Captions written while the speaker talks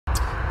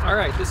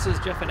Alright, this is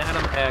Jeff and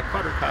Adam at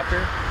Quadrocopter,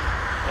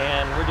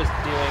 and we're just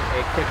doing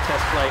a quick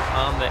test flight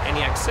on the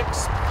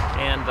NEX6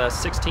 and the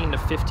 16 to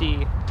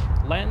 50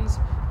 lens,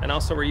 and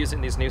also we're using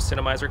these new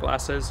Cinemizer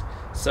glasses,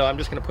 so I'm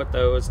just going to put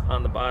those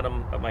on the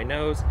bottom of my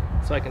nose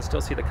so I can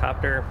still see the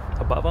copter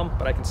above them,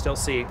 but I can still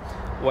see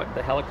what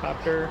the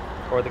helicopter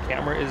or the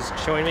camera is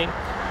showing me.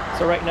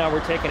 So right now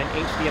we're taking an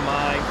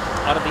HDMI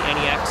out of the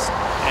NEX,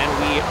 and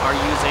we are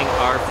using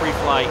our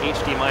FreeFly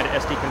HDMI to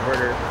SD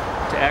converter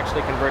to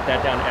actually convert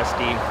that down to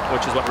SD,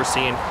 which is what we're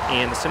seeing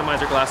in the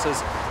Cinemizer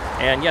glasses.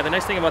 And yeah, the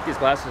nice thing about these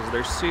glasses is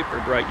they're super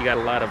bright. You got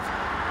a lot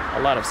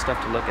of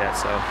stuff to look at,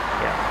 so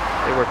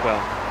yeah, they work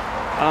well.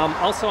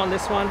 Also on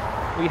this one,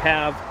 we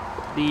have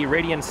the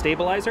radian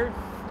stabilizer,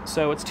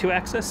 so it's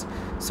 2-axis.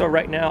 So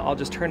right now I'll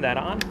just turn that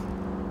on.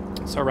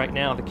 So right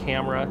now the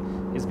camera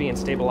is being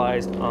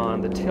stabilized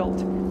on the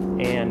tilt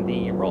and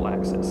the roll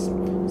axis.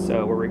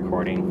 So we're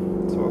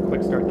recording, so we'll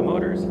quick start the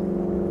motors.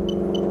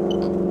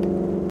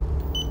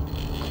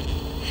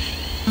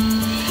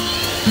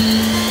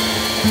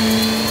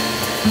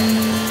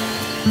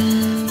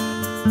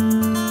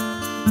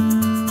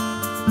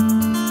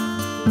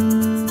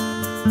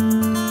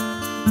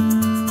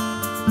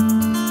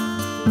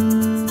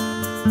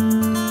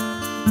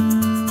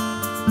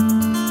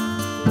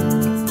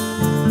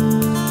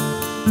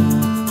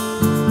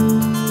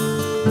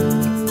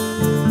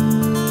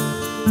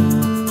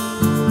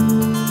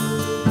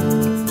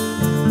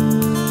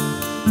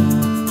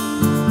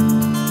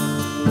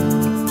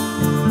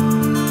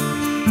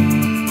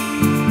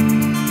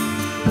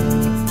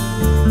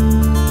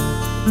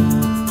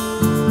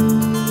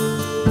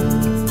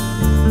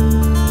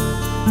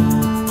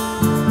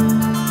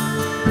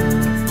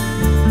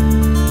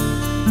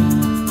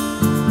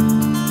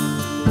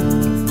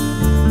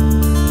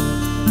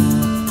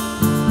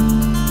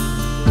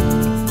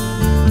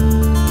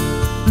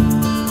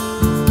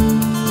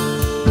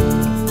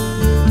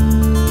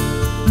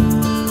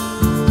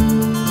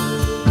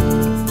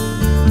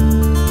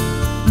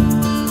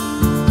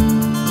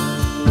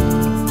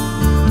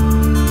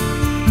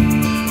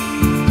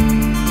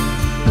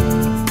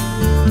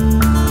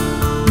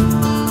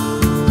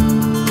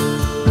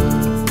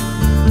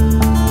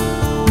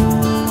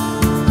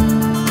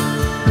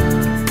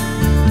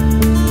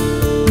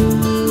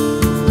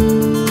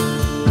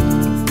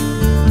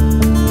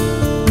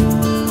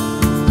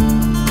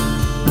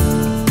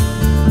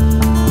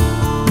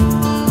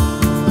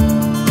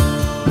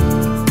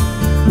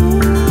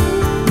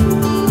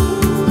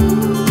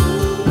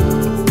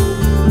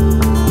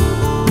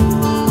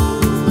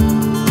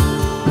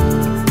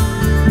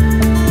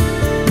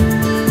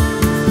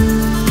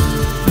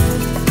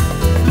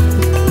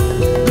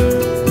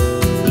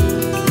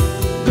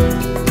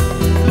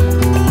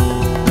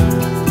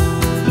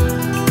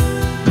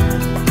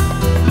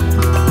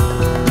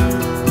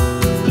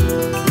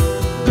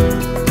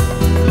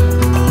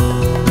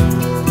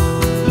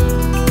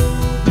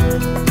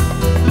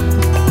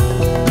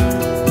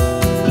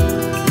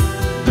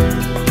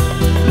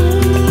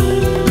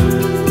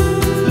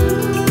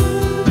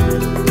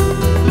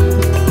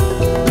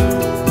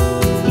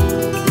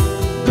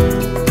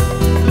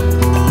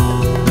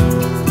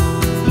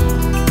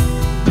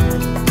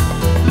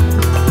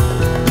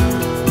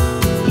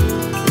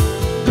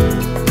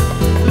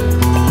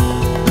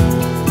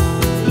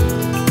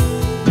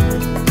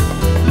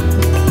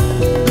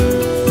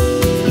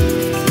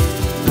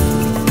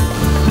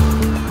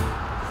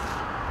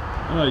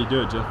 How you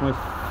do it, Jeff? My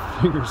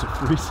fingers are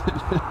freezing.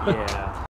 Yeah.